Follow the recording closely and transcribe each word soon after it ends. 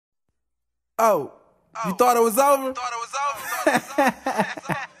Oh, you thought it was over? I'm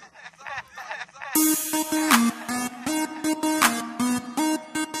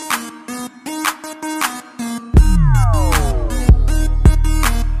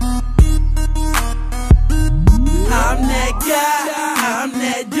that guy, I'm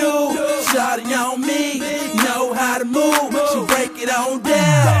that dude. Shawty on me, know how to move. She break it on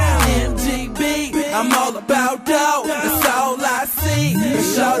down. MGB, I'm all about dough. That's all I see.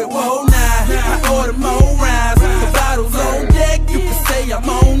 Shawty whoa now, I order more rounds. The bottles on deck, you can say I'm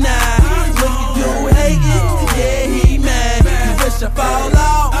on now. Look at you hating, yeah he mad. You wish I fall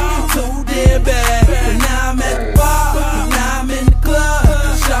off, too damn bad. But now I'm at the bar, now I'm in the club.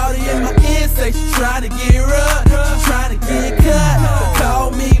 Shawty in my ear say she tryna get up. Trying to get cut, but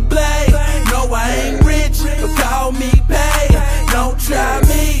call me Blade. No, I ain't rich, but call me Pay. Don't try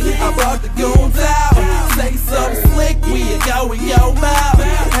me, I brought the goons out. Say something slick, we go in your mouth.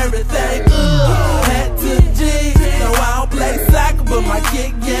 Everything hat to the G. No, I don't play soccer, but my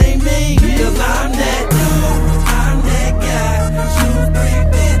kick game mean. Cause I'm that dude, I'm that guy. Shoes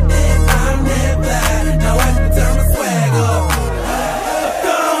 350, I'm that fly. Now watch me turn my swag up.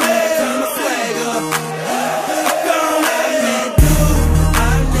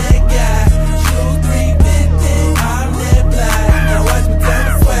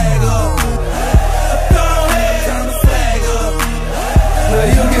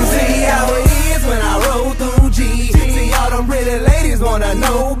 Wanna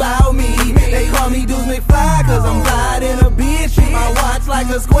know about me. They call me Deuce McFly cause I'm fly in a bitch. Treat my watch like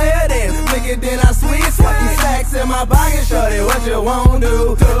a square dance. Flick it then I switch. Fucking stacks in my pocket, shorty, what you won't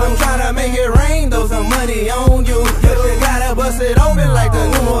do? I'm tryna make it rain, throw some money on you. But you gotta bust it open like the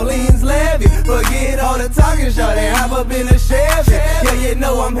New Orleans levee. Forget all the talking, shorty, hop up in the Chevy. Yeah, you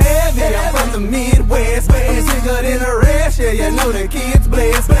know I'm heavy, I'm from the Midwest. I'm sicker than the rest, yeah, you know the kids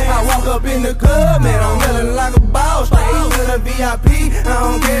blessed. I walk up in the club, man, I'm feeling like a boss. Straight to the VIP, I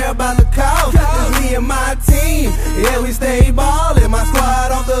don't care about the cost. It's me and my team, yeah, we stay ballin'. My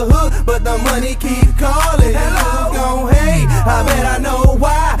squad off the hook, but the money keep calling. Hello, gon' hate, I bet I know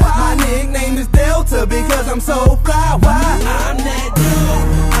why. My nickname is Delta because I'm so fly. Why? I'm that dude,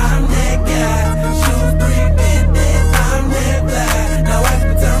 I'm that guy. Shoes 350, I'm that fly. Now watch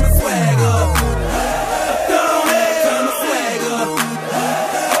me turn my swag up. Turn my swag up.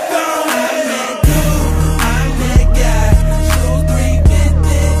 I'm that dude, I'm that guy. Shoes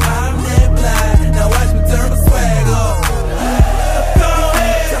 350, I'm that fly. Now watch me turn my swag up.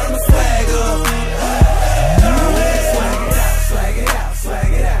 Turn my swag up.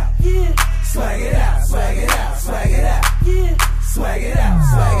 Swag it out, swag it out, yeah. Swag it out, swag it out, swag it out, yeah. Swag it out,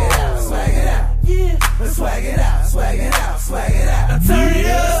 swag it out, swag it out, yeah. Swag it out, swag it out, swag it out. Now turn it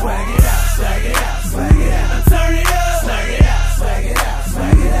up. Swag it out, swag it out, swag it out. Now turn it up. Swag it out, swag it out,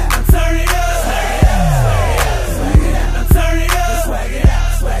 swag it out. Now turn it up. Swag it out, swag it out, swag it out. Now turn it up. Swag it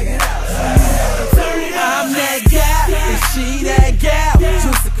out, swag it out, swag it out. Now turn it up. I'm that guy, and she that gal.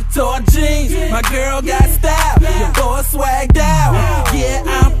 Juicy couture jeans, my girl got style. Your boy swagged out, yeah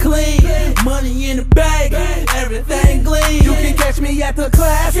I'm clean. Money in the bag, everything gleam. You can catch me at the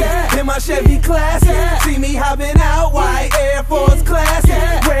classic, in my Chevy Classic. See me hopping out, white Air Force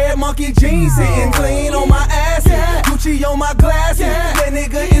Classic. Red monkey jeans sitting clean on my ass. Gucci on my glasses.